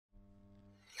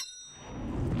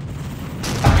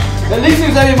At least it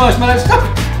was only a marshmallow.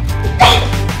 Stop!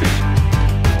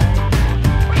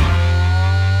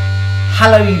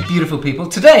 Hello, you beautiful people.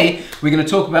 Today we're going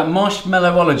to talk about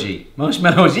marshmallowology.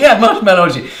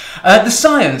 Marshmallowology. The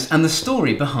science and the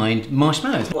story behind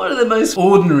marshmallows. One of the most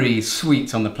ordinary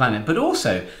sweets on the planet, but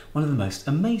also one of the most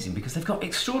amazing because they've got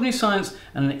extraordinary science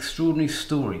and an extraordinary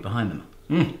story behind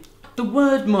them. The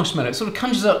word marshmallow sort of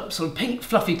conjures up sort of pink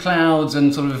fluffy clouds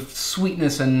and sort of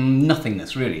sweetness and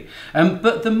nothingness really.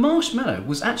 But the marshmallow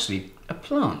was actually a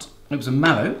plant. It was a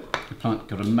mallow, a plant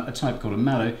called a type called a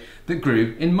mallow that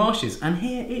grew in marshes. And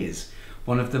here is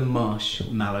one of the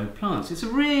marshmallow plants. It's a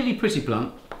really pretty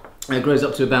plant. It grows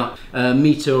up to about a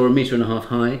metre or a metre and a half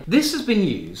high. This has been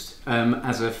used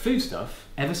as a foodstuff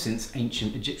ever since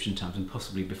ancient Egyptian times and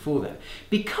possibly before that,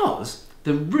 because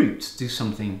the roots do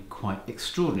something quite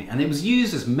extraordinary, and it was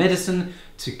used as medicine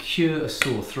to cure a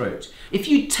sore throat. If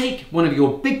you take one of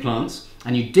your big plants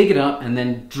and you dig it up and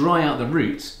then dry out the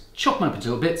roots, chop them up into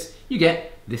little bits, you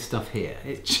get this stuff here.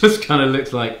 It just kind of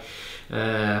looks like,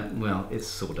 well, it's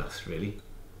sawdust really.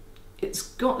 It's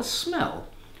got a smell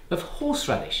of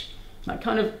horseradish, that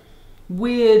kind of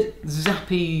weird,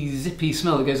 zappy, zippy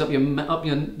smell that goes up your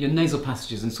nasal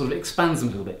passages and sort of expands them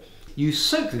a little bit. You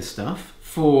soak this stuff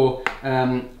for,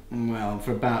 well,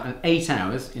 for about 8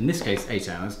 hours, in this case 8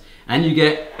 hours, and you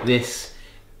get this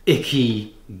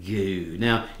icky goo.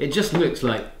 Now, it just looks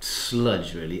like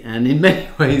sludge really, and in many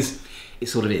ways it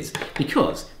sort of is,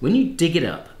 because when you dig it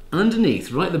up,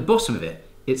 underneath, right at the bottom of it,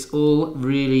 it's all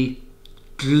really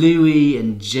gluey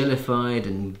and jellified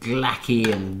and glacky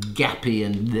and gappy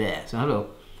and there. So hello.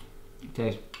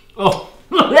 Okay. Oh!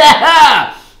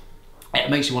 It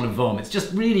makes you want to vomit. It's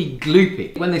just really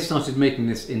gloopy. When they started making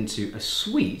this into a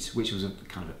sweet, which was a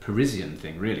kind of a Parisian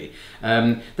thing really,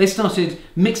 they started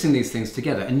mixing these things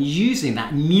together and using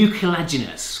that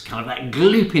mucilaginous, kind of that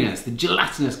gloopiness, the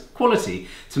gelatinous quality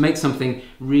to make something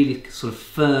really sort of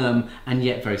firm and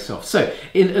yet very soft. So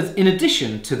in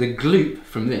addition to the gloop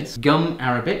from this, gum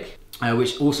arabic,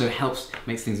 which also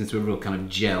makes things into a real kind of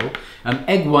gel.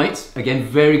 Egg whites, again,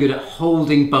 very good at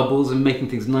holding bubbles and making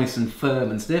things nice and firm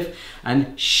and stiff.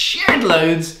 And shed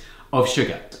loads of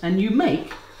sugar. And you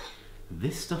make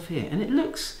this stuff here, and it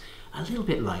looks a little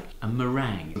bit like a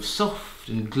meringue. Soft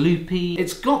and gloopy.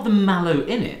 It's got the mallow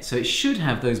in it, so it should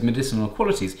have those medicinal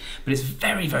qualities, but it's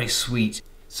very, very sweet.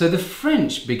 So the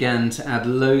French began to add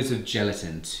loads of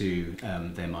gelatin to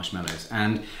their marshmallows,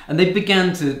 and they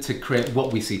began to create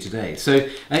what we see today. So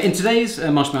in today's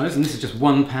marshmallows, and this is just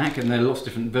one pack, and there are lots of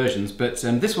different versions, but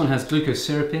this one has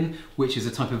glucosyrupin, which is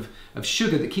a type of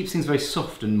sugar that keeps things very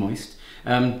soft and moist.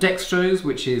 Dextrose,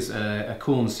 which is a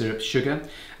corn syrup sugar.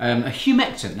 A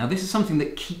humectant, now this is something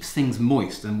that keeps things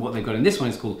moist, and what they've got in this one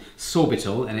is called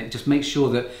sorbitol, and it just makes sure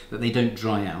that they don't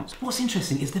dry out. What's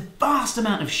interesting is the vast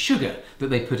amount of sugar that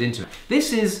they put into it.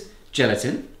 This is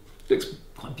gelatin, looks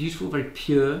quite beautiful, very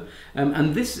pure,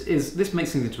 and this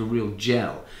makes things into a real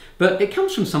gel, but it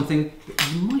comes from something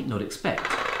that you might not expect.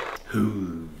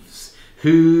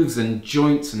 Hooves and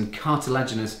joints and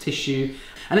cartilaginous tissue,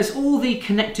 and it's all the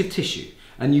connective tissue,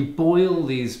 and you boil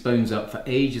these bones up for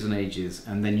ages and ages,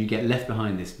 and then you get left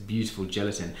behind this beautiful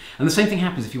gelatin. And the same thing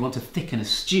happens if you want to thicken a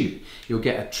stew. You'll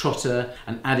get a trotter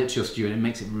and add it to your stew, and it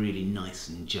makes it really nice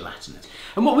and gelatinous.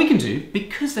 And what we can do,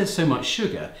 because there's so much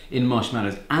sugar in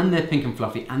marshmallows, and they're pink and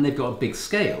fluffy, and they've got a big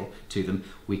scale to them,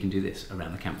 we can do this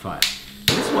around the campfire.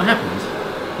 This is what happens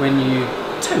when you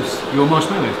toast your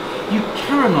marshmallows. You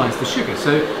caramelise the sugar.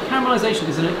 So caramelisation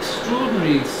is an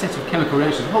extraordinary set of chemical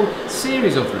reactions, a whole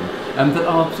series of them that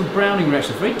are sort of browning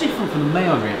reactions, very different from the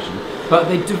Maillard reaction, but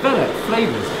they develop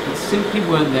flavours that simply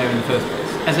weren't there in the first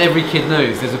place. As every kid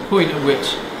knows, there's a point at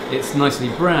which it's nicely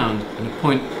browned and a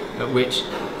point at which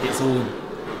it's all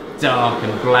dark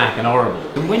and black and horrible.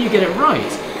 And when you get it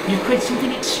right, you create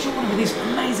something extraordinary with these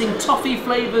amazing toffee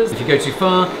flavours. If you go too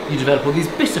far, you develop all these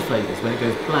bitter flavours when it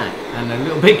goes black and a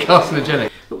little bit carcinogenic.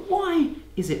 But why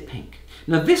is it pink?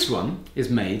 Now this one is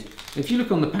made, if you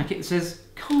look on the packet, it says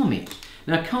carmine.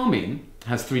 Now carmine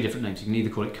has 3 different names. You can either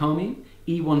call it carmine,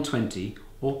 E120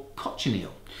 or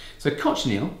cochineal. So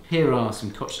cochineal, here are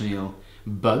some cochineal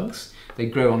bugs. They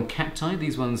grow on cacti.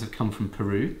 These ones have come from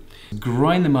Peru.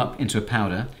 Grind them up into a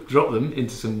powder, drop them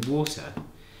into some water.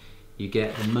 You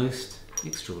get the most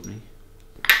extraordinary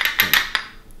thing.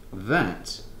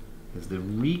 That is the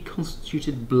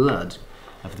reconstituted blood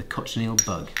of the cochineal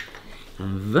bug.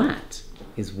 And that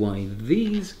is why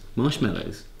these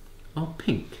marshmallows are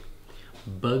pink.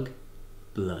 Bug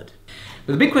blood.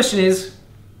 But the big question is,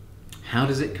 how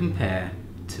does it compare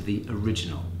to the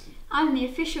original? I'm the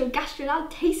official Gastrolab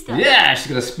taster. Yeah, she's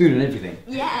got a spoon and everything.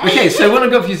 Yeah. Okay, so what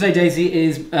I've got for you today, Daisy,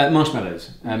 is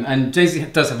marshmallows. And Daisy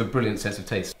does have a brilliant sense of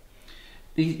taste.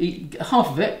 Eat half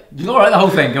of it. All right, the whole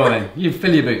thing. Go on then. You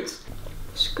fill your boots.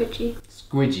 Squidgy.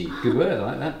 Squidgy. Good word. I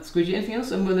like that. Squidgy. Anything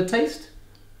else? And with the taste?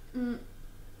 It's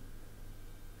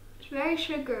very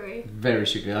sugary. Very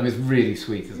sugary. I mean, it's really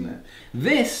sweet, isn't it?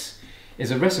 This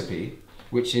is a recipe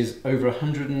which is over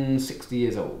 160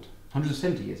 years old.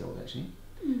 170 years old, actually.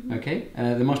 Okay,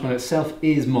 the marshmallow itself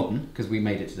is modern because we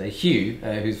made it today. Hugh,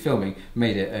 who's filming,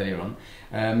 made it earlier on.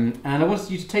 And I wanted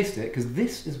you to taste it because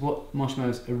this is what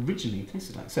marshmallows originally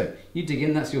tasted like. So, you dig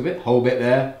in, that's your bit. Whole bit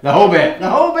there. The whole bit! The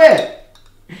whole bit!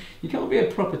 You can't be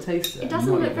a proper taster. It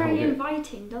doesn't look very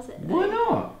inviting, does it? Why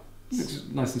not? It looks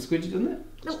nice and squidgy, doesn't it?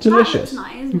 It's delicious. That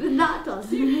looks nice, but that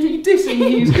doesn't. You dissing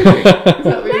Hugh's cooking. Is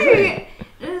that what you're saying?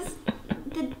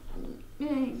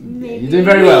 Maybe. You're doing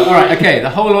very well. Alright, okay, the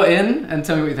whole lot in and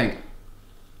tell me what you think.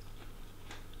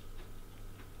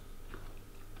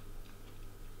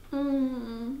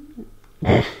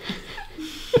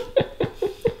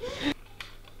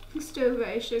 It's still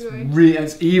very sugary.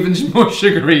 It's even more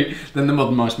sugary than the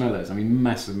modern marshmallows. I mean,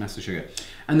 massive, massive sugar.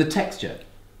 And the texture.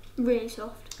 Really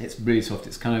soft. It's really soft.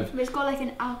 It's kind of... But it's got like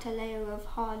an outer layer of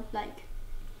hard, like,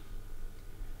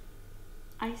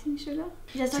 icing sugar.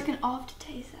 There's like an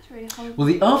aftertaste that's really horrible. Well,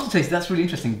 the aftertaste, that's really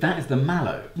interesting. That is the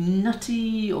mallow.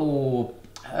 Nutty or...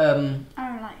 I don't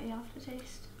like the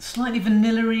aftertaste. Slightly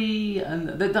vanilla-y.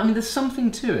 And I mean, there's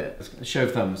something to it. A show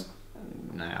of thumbs.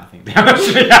 No, I think they're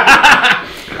actually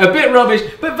a bit rubbish,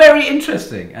 but very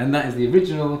interesting. And that is the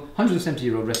original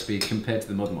 170-year-old recipe compared to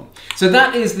the modern one. So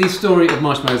that is the story of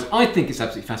marshmallows. I think it's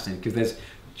absolutely fascinating because there's...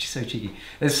 She's so cheeky.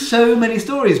 There's so many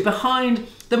stories behind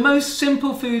the most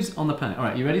simple foods on the planet. All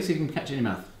right, you ready? See if you can catch it in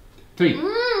your mouth. 3.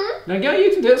 No, go.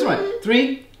 You can do it. That's all right.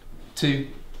 3, 2,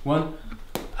 1.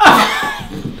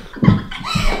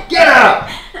 Get out!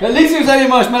 At least it was only a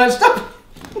marshmallow. Stop!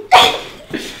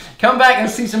 Come back and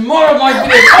see some more of my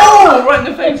videos. Oh, right in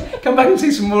the face. Come back and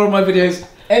see some more of my videos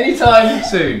anytime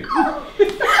soon.